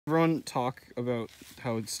Everyone talk about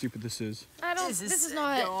how stupid this is. I don't. This is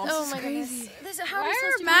not. Oh my goodness.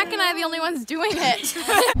 Why are Mac and I the only ones doing it?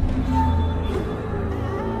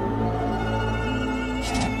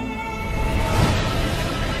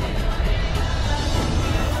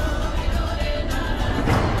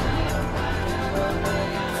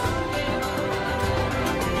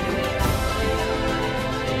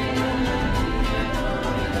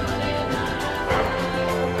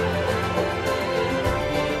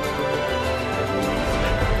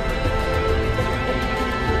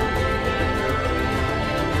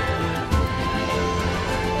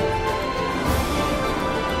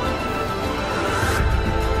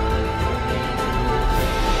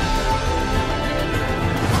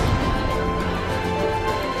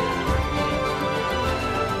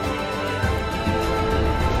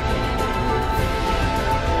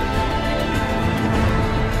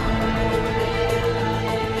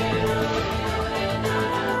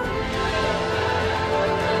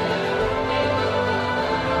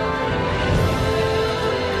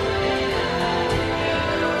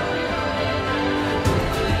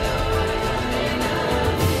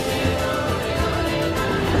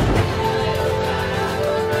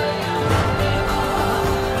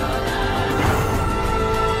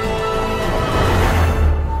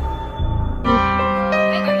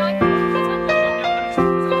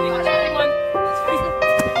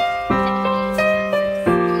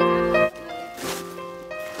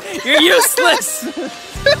 You're useless! This is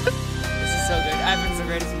so good. I've been so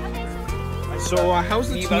great. So how's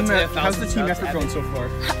the team effort going so far?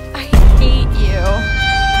 I hate you.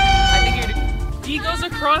 I think you're... D goes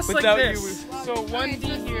across Without like this. You. So one D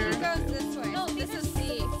here. Goes this way. No, this is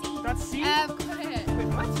C. That's C? Quit. Wait,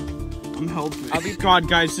 what? I'm helping. God,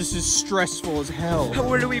 guys, this is stressful as hell.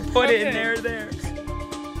 Where do we put it? In there?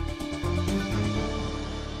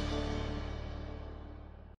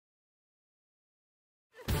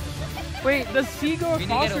 Wait, does C go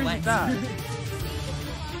across or is it that?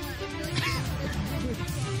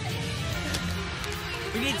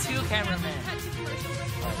 We need two cameramen.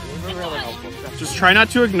 We're really helpful. Just try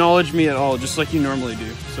not to acknowledge me at all, just like you normally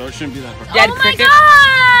do. So it shouldn't be that hard. Dead Oh cricket. my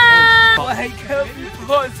god! Like,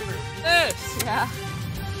 this. Yeah.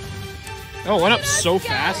 Oh, went up so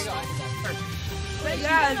fast. Yeah,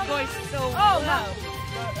 it's going so low.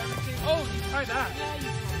 Oh, try that.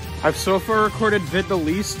 I've so far recorded vid the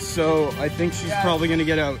least, so I think she's probably gonna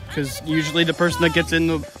get out, because usually the person that gets in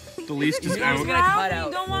the least is out. Gonna cut out.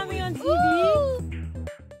 You don't want me on TV?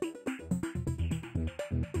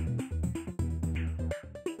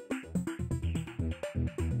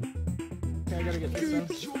 Okay, I gotta get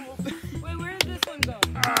this one. Wait, where did this one go?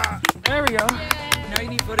 There we go. Now you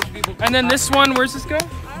need footage of people. And then this one, where's this go? I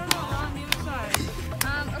don't know, on the other side.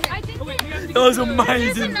 Okay. I think That was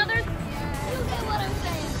amazing. another. Look at what I'm saying.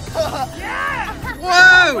 Yeah!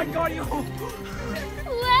 Whoa! Oh my god, you.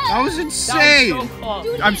 That was insane! That was so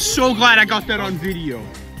close. I'm so glad I got that on video.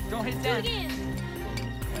 Don't hit that. She's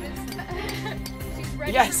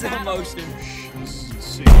ready. Yes, emotion. This is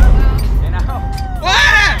insane. And now.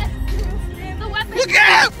 Ah! The weapon. Look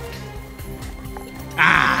out!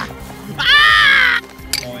 Ah! Ah!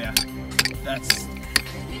 Oh yeah, that's...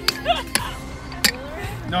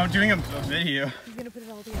 No, I'm doing a video. He's gonna put it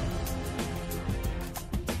all together.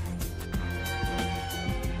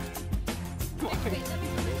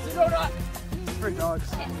 For dogs.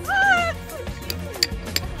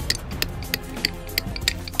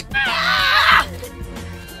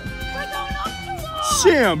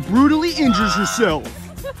 Sam brutally injures herself.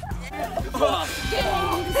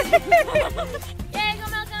 Yay, go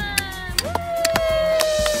Malcolm!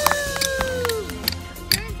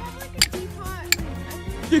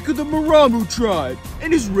 Dick of the Maramu tribe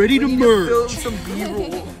and is ready to merge. Some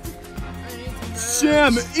B-roll.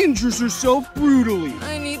 Sam injures herself brutally.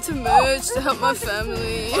 I need to merge to help my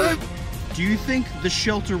family. Do you think the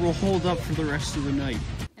shelter will hold up for the rest of the night?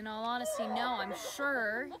 In all honesty, no. I'm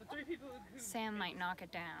sure Sam might knock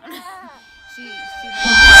it down.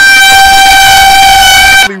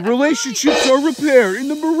 Relationships are repaired in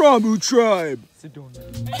the Maramu tribe.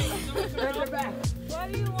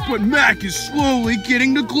 But Mac is slowly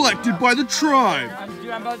getting neglected by the tribe.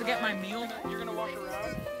 Dude, I'm about to get my meal. You're gonna walk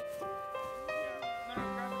around?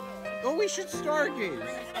 Oh, we should stargaze.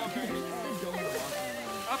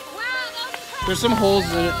 Wow, There's some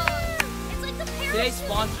holes in it. it's like the parents. Today's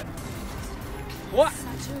sponsor. What?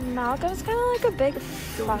 Malcolm's kind of like a big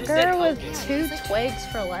fucker with 2 twigs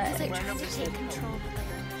for legs.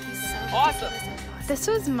 Awesome. This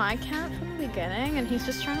was my cat from the beginning, and he's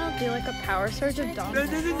just trying to be like a power surge of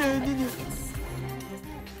dominance.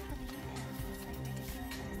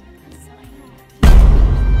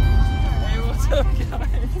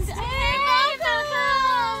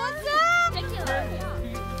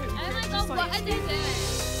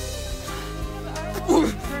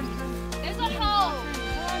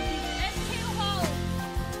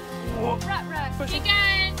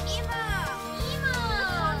 Keegan!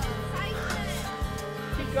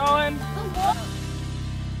 Keep going.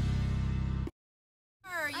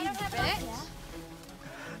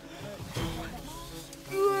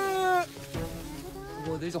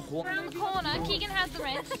 Whoa, there's a hole. Around the corner. Keegan has the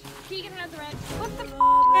wrench. Keegan has the wrench. What the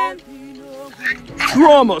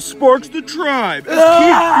Trauma sparks the tribe as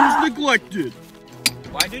Keith is neglected.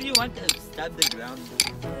 Why did you want to stab the ground?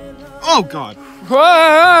 Oh God.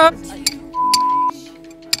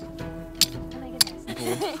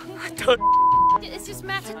 It's just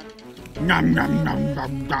matching. Nom nom nom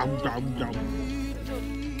nom nom nom nom.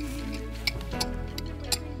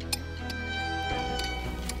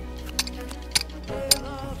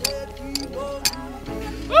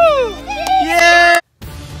 Yeah!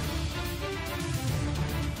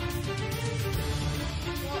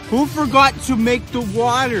 Who forgot to make the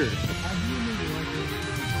water?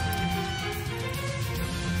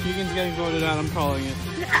 Keegan's getting voted out, I'm calling it.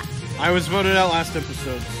 I was voted out last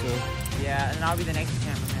episode, so. Yeah, and I'll be the next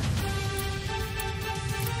cameraman.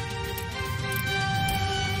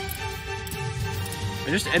 I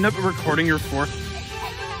just end up recording your fourth.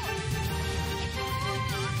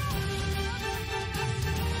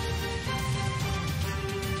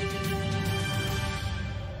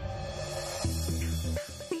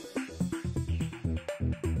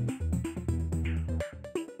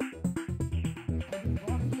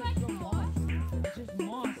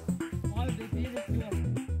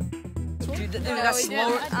 Dude, that's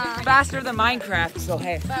slower, faster than Minecraft, so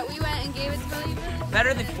hey. But we went and gave it to Billy.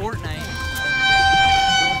 Better than Fortnite.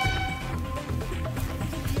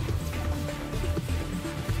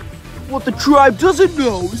 What the tribe doesn't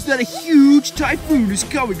know is that a huge typhoon is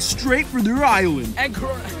coming straight for their island. And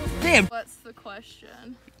Damn. What's the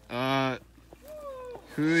question?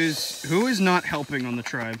 Who is not helping on the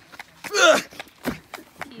tribe?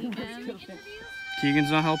 Keegan.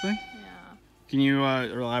 Keegan's not helping? Yeah. Can you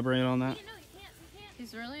elaborate on that?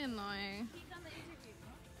 He's really annoying.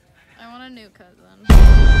 I want a new cousin.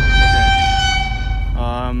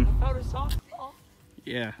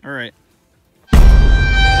 Yeah, alright.